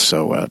growth.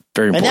 So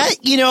very important. And that,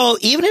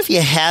 even if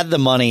you had the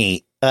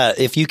money,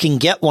 if you can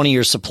get one of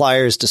your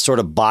suppliers to sort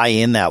of buy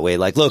in that way,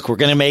 like, look, we're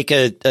going to make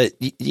a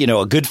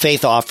good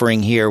faith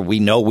offering here. We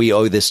know we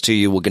owe this to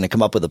you. We're going to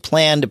come up with a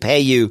plan to pay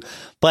you.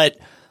 But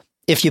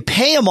if you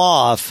pay them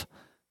off,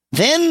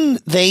 then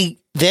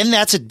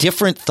that's a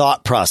different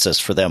thought process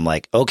for them.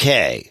 Like,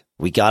 okay,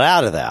 we got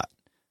out of that.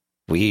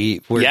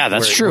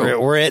 That's true.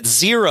 We're at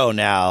zero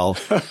now.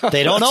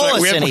 They don't owe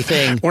us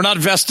anything. We're not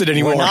vested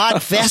anymore. We're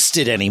not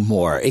vested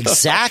anymore.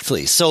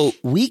 Exactly. So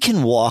we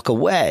can walk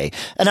away.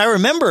 And I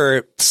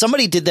remember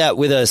somebody did that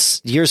with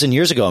us years and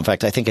years ago. In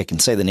fact, I think I can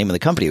say the name of the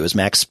company. It was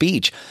Max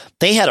Speech.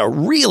 They had a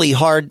really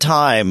hard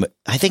time.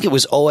 I think it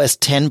was OS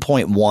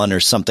 10.1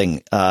 or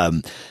something.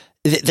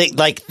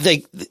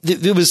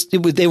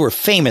 They were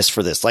famous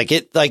for this.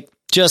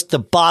 Just the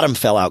bottom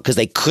fell out because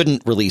they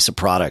couldn't release a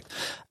product.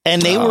 And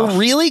they were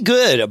really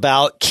good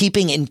about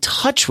keeping in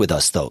touch with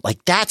us, though.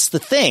 Like, that's the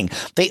thing.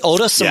 They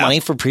owed us some money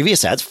for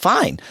previous ads.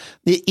 Fine.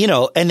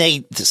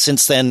 And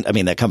since then, I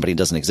mean, that company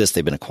doesn't exist.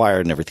 They've been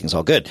acquired and everything's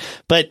all good.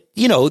 But,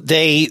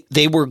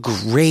 they were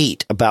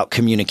great about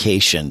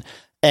communication,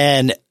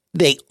 and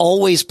they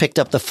always picked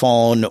up the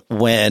phone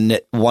when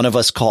one of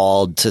us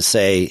called to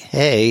say,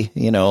 hey,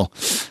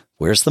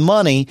 where's the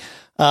money?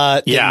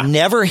 They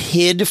never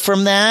hid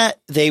from that.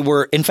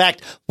 In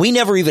fact, we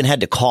never even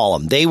had to call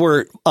them. They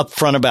were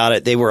upfront about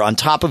it. They were on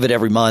top of it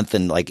every month.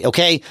 And like,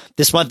 okay,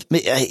 this month,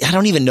 I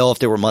don't even know if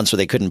there were months where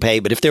they couldn't pay,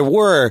 but if there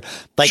were,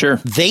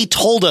 they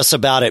told us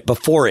about it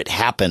before it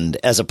happened,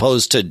 as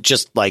opposed to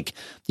just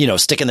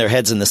sticking their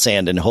heads in the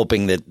sand and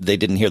hoping that they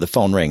didn't hear the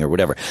phone ring or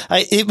whatever.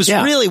 It was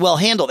really well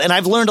handled. And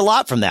I've learned a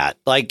lot from that.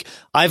 Like,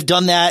 I've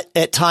done that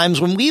at times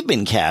when we've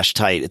been cash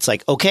tight. It's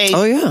like,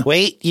 okay,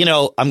 wait,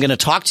 I'm going to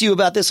talk to you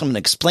about this. I'm going to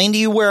explain to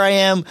you where I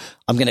am.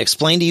 I'm going to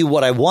explain to you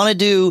what I want to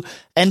do.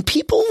 And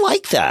people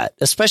like that,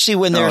 especially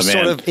when they're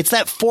it's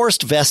that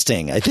forced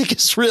vesting. I think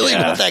it's really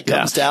what that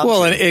comes down to.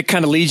 Well, and it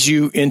kind of leads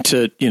you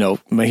into,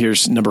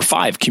 here's number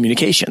 5,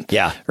 communication.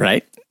 Yeah.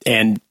 Right.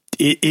 And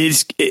it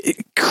is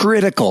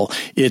critical.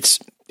 It's,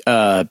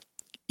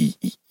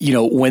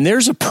 when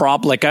there's a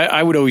problem, like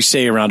I would always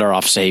say around our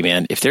office, hey,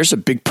 man, if there's a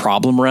big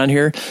problem around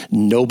here,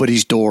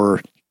 nobody's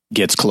door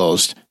gets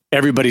closed.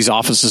 Everybody's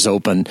office is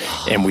open,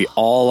 and we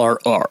all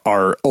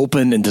are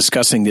open and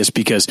discussing this,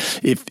 because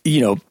if,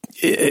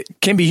 it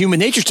can be human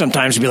nature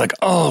sometimes to be like,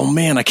 oh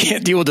man, I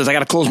can't deal with this. I got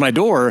to close my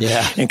door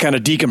and kind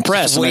of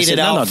decompress. Just wait it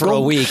out for a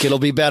week. It'll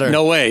be better.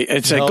 No way.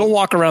 It's like, go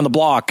walk around the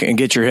block and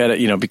get your head,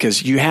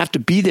 because you have to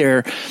be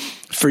there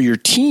for your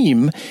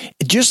team,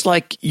 just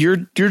like you're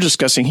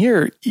discussing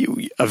here.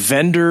 A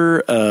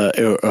vendor,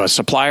 a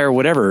supplier,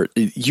 whatever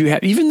you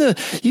have, even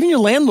your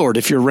landlord.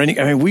 If you're renting,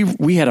 I mean,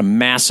 we had a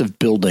massive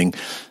building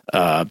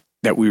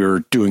that we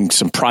were doing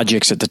some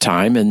projects at the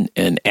time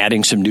and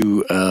adding some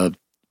new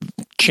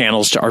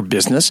channels to our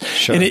business,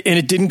 and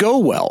it didn't go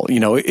well.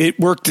 It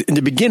worked in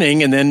the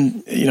beginning, and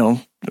then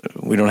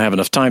we don't have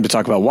enough time to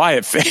talk about why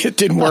it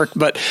didn't work.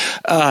 But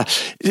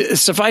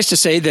suffice to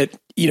say that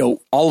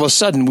all of a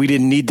sudden we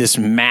didn't need this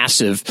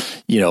massive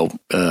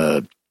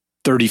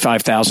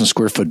 35,000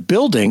 square foot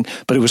building,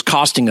 but it was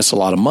costing us a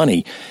lot of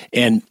money.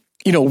 And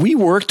we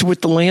worked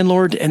with the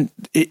landlord, and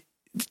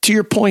to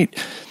your point,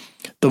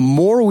 the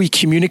more we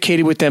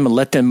communicated with them and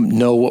let them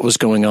know what was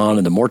going on,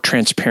 and the more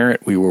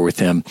transparent we were with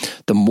them,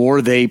 the more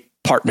they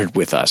partnered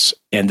with us,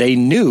 and they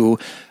knew,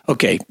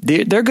 okay,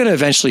 they're going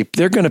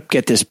to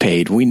get this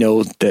paid. We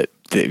know that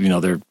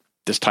they're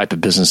this type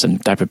of business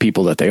and type of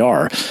people that they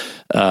are.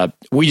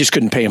 We just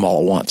couldn't pay them all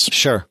at once.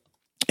 Sure.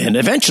 And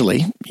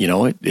eventually,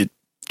 it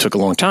took a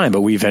long time,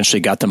 but we eventually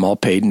got them all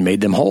paid and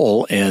made them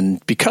whole.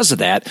 And because of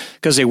that,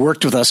 because they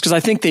worked with us, because I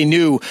think they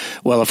knew,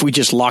 well, if we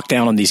just lock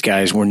down on these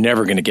guys, we're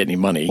never going to get any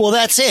money. Well,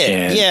 that's it.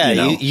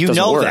 And, you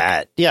know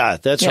that. Yeah,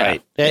 that's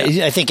right.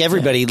 Yeah. I think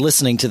everybody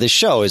listening to this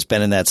show has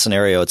been in that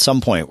scenario at some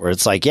point where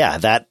it's like,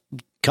 that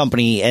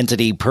company,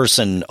 entity,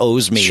 person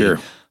owes me. Sure.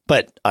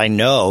 But I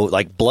know,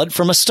 like, blood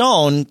from a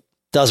stone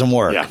doesn't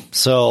work. Yeah.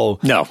 So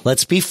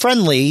let's be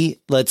friendly.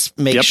 Let's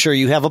make sure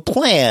you have a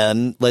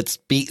plan. Let's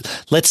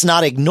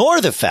not ignore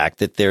the fact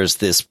that there's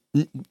this,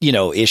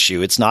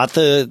 issue. It's not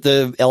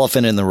the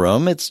elephant in the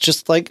room. It's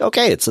just like,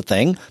 okay, it's a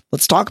thing.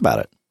 Let's talk about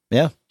it.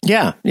 Yeah.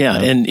 Yeah. Yeah.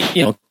 And,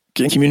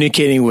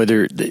 communicating,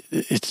 whether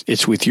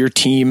it's with your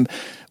team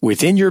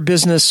within your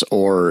business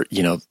or,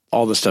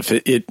 all this stuff,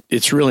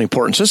 it's really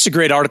important. So this is a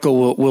great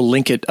article. We'll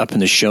link it up in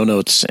the show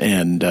notes,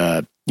 and,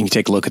 you can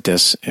take a look at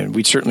this, and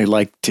we'd certainly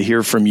like to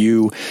hear from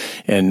you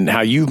and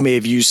how you may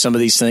have used some of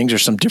these things or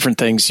some different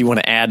things you want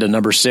to add to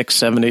number 6,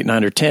 7, 8,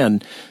 9, or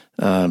 10.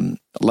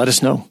 Let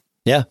us know.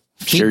 Yeah.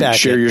 Feedback.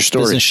 Share your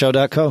story.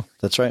 BusinessShow.co.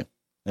 That's right.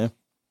 Yeah.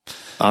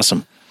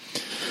 Awesome.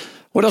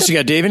 What else you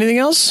got, Dave? Anything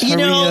else?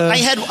 I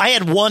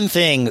had one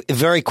thing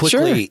very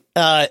quickly.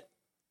 Sure.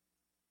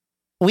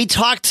 we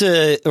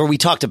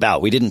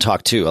didn't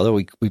talk to, although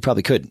we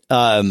probably could,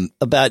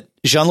 about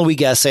Jean-Louis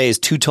Gasset's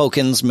 2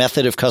 tokens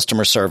method of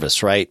customer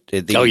service, right?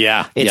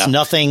 It's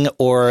nothing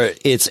or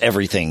it's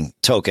everything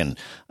token.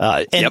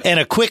 And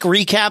a quick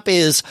recap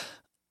is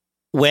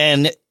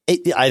when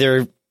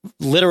either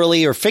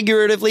literally or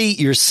figuratively,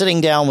 you're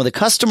sitting down with a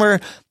customer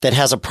that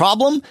has a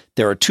problem.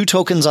 There are 2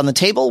 tokens on the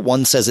table.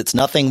 One says it's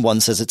nothing.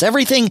 One says it's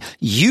everything.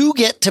 You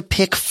get to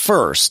pick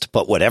first,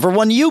 but whatever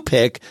one you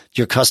pick,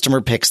 your customer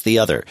picks the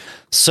other.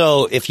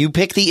 So if you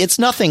pick the it's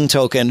nothing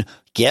token,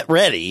 get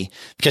ready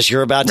because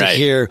you're about to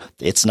hear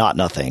it's not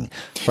nothing.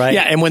 Right.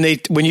 Yeah. And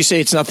when you say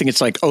it's nothing,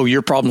 it's like, oh,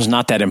 your problem's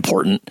not that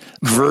important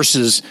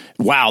versus,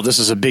 wow, this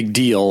is a big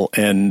deal.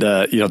 And,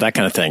 that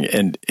kind of thing.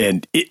 And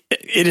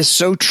it is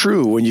so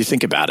true when you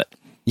think about it.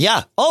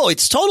 Yeah. Oh,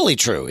 it's totally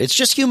true. It's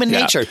just human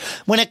nature.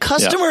 When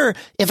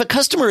if a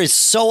customer is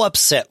so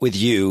upset with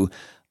you,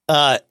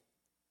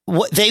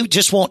 they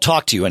just won't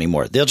talk to you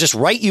anymore. They'll just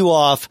write you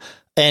off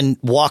and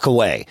walk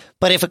away.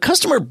 But if a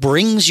customer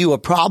brings you a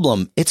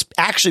problem, it's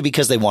actually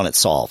because they want it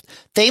solved.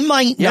 They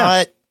might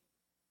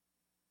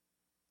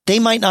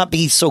not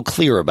be so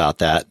clear about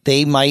that.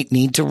 They might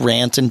need to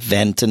rant and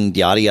vent and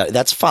yada yada.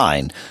 That's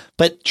fine.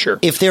 But sure,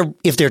 if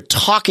they're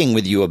talking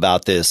with you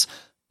about this,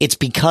 it's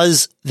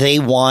because they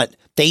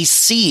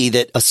see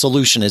that a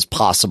solution is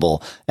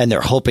possible and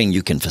they're hoping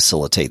you can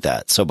facilitate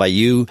that. So by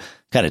you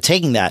kind of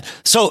taking that.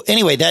 So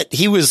anyway, that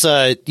he was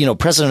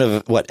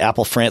president of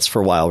Apple France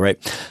for a while, right?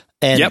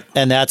 And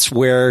that's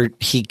where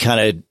he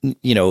kind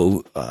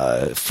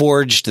of,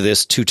 forged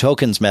this 2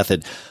 tokens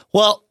method.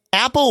 Well,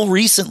 Apple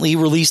recently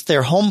released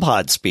their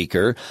HomePod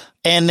speaker,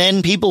 and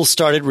then people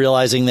started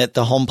realizing that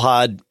the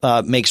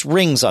HomePod makes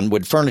rings on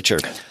wood furniture.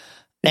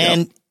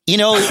 And,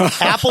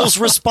 Apple's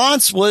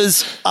response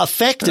was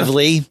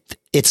effectively,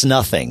 it's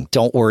nothing.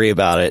 Don't worry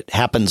about it.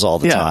 Happens all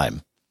the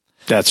time.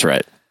 That's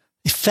right.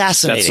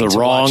 Fascinating. That's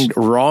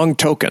the wrong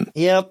token.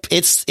 Yep.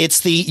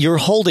 It's the you're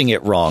holding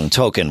it wrong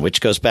token,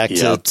 which goes back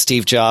to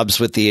Steve Jobs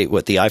with the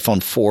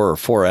iPhone 4 or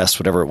 4S,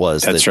 whatever it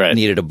was. That's that right.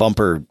 Needed a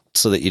bumper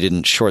so that you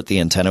didn't short the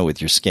antenna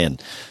with your skin.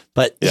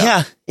 But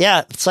yeah.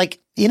 It's like,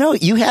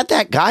 you had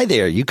that guy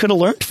there. You could have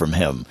learned from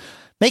him.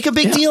 Make a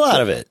big deal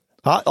out of it.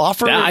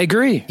 Offer. Yeah, I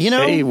agree.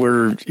 Hey,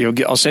 we'll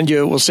send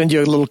you a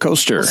little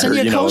coaster, a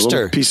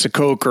little piece of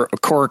Coke or a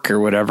cork or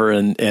whatever,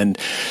 and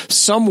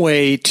some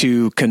way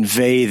to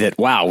convey that.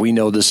 Wow, we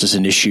know this is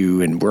an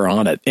issue and we're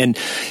on it. And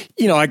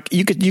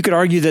you could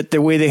argue that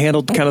the way they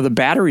handled kind of the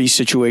battery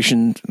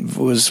situation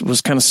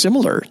was kind of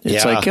similar.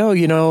 It's like,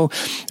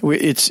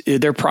 it's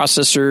their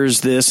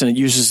processors this, and it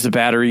uses the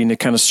battery and it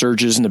kind of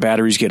surges, and the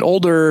batteries get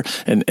older.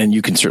 And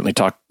you can certainly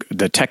talk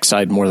the tech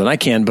side more than I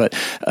can, but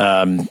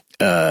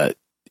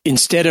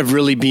instead of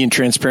really being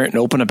transparent and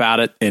open about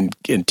it and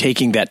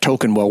taking that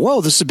token, whoa,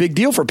 this is a big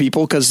deal for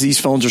people because these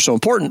phones are so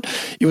important.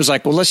 It was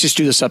like, well, let's just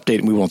do this update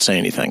and we won't say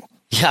anything.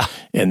 Yeah.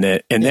 And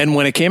then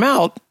when it came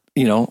out,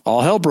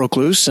 all hell broke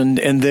loose, and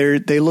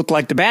they looked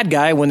like the bad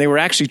guy when they were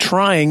actually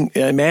trying,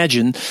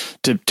 imagine,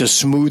 to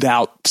smooth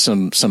out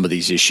some of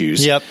these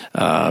issues. Yep.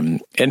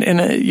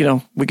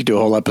 We could do a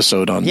whole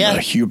episode on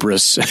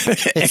hubris.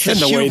 It's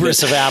the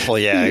hubris of Apple.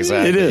 Yeah,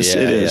 exactly. It is.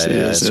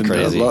 It's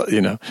crazy.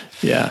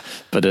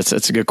 But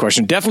it's a good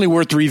question. Definitely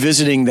worth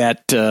revisiting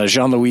that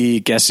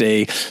Jean-Louis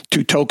Gasset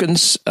 2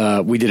 tokens.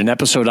 We did an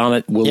episode on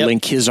it. We'll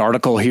link his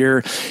article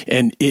here,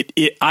 and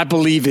I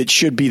believe it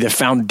should be the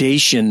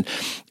foundation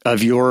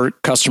of your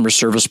customer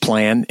service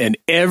plan, and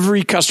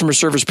every customer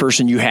service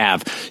person you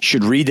have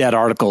should read that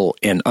article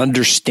and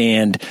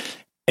understand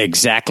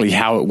exactly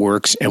how it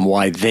works and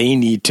why they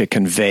need to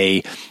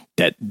convey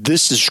that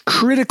this is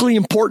critically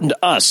important to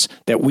us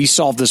that we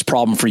solve this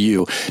problem for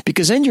you,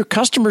 because then your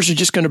customers are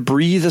just going to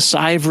breathe a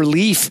sigh of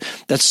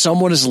relief that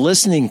someone is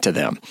listening to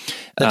them.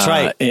 That's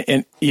right.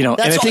 And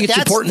I think it's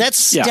important. That's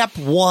step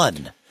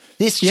one.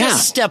 It's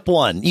just step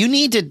one. You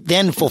need to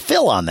then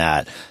fulfill on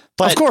that.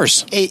 But of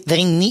course,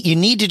 you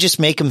need to just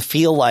make them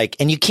feel like,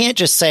 and you can't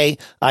just say,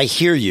 I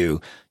hear you.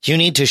 You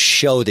need to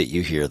show that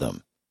you hear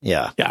them.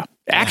 Yeah. Yeah.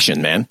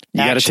 Action, man.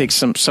 You got to take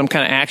some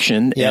kind of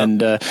action.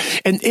 Yep.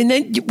 And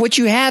then what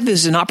you have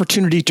is an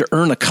opportunity to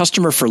earn a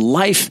customer for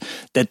life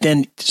that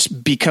then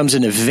becomes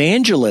an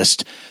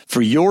evangelist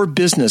for your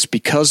business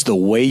because the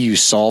way you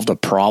solved a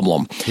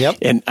problem. Yep.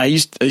 And I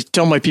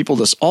tell my people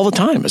this all the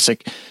time. It's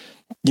like,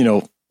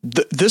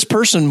 this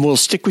person will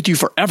stick with you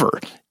forever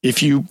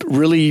if you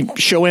really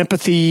show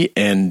empathy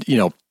and,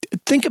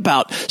 think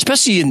about,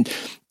 especially in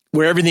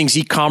where everything's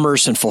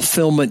e-commerce and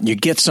fulfillment, and you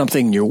get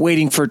something and you're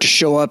waiting for it to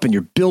show up and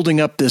you're building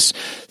up this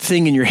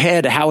thing in your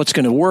head, how it's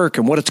going to work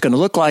and what it's going to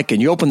look like.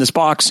 And you open this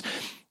box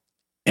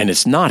and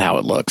it's not how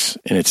it looks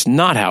and it's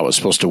not how it's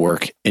supposed to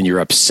work. And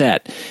you're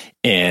upset.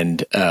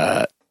 And,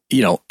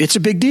 it's a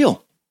big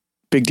deal.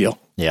 Big deal.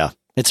 Yeah.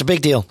 It's a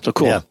big deal. So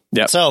cool. Yeah.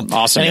 Yep. So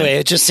awesome. Anyway,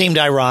 it just seemed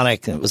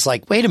ironic. It was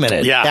like, wait a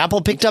minute. Yeah. Apple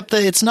picked up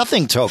the It's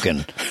Nothing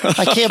token.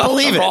 I can't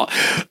believe it.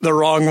 The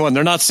wrong one.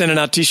 They're not sending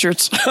out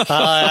T-shirts?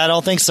 I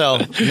don't think so.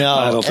 No.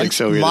 I don't think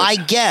so either. My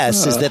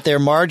guess is that their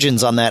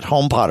margins on that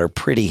HomePod are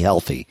pretty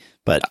healthy,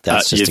 but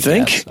that's just you a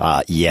think?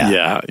 guess.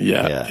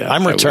 Yeah.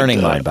 I'm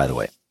returning mine, by the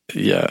way.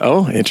 Yeah.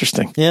 Oh,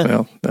 interesting. Yeah.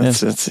 Well,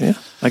 that's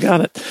I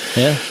got it.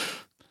 Yeah.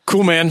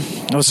 Cool, man.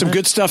 Well, some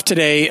good stuff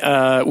today.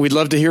 We'd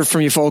love to hear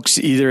from you folks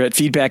either at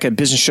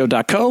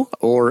feedback@businessshow.co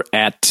or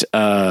at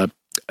the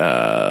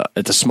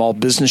Small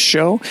Business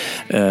Show,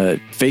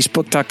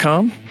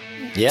 facebook.com.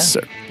 Yeah.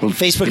 So,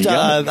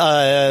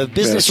 Facebook,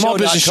 business Small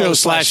Business Show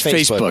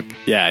 /Facebook.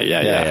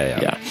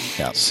 Yeah.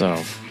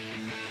 So.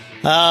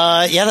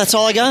 That's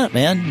all I got,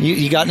 man.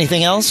 You got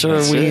anything else, or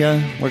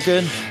we're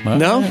good?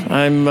 No,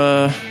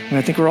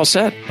 I think we're all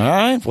set. All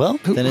right. Well,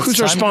 then it's who's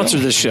our sponsor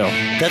of this show?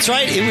 That's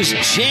right. It was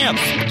Jamf.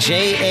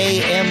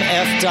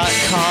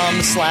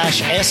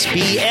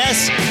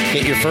 JAMF.com/SBS.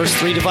 Get your first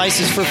 3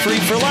 devices for free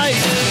for life.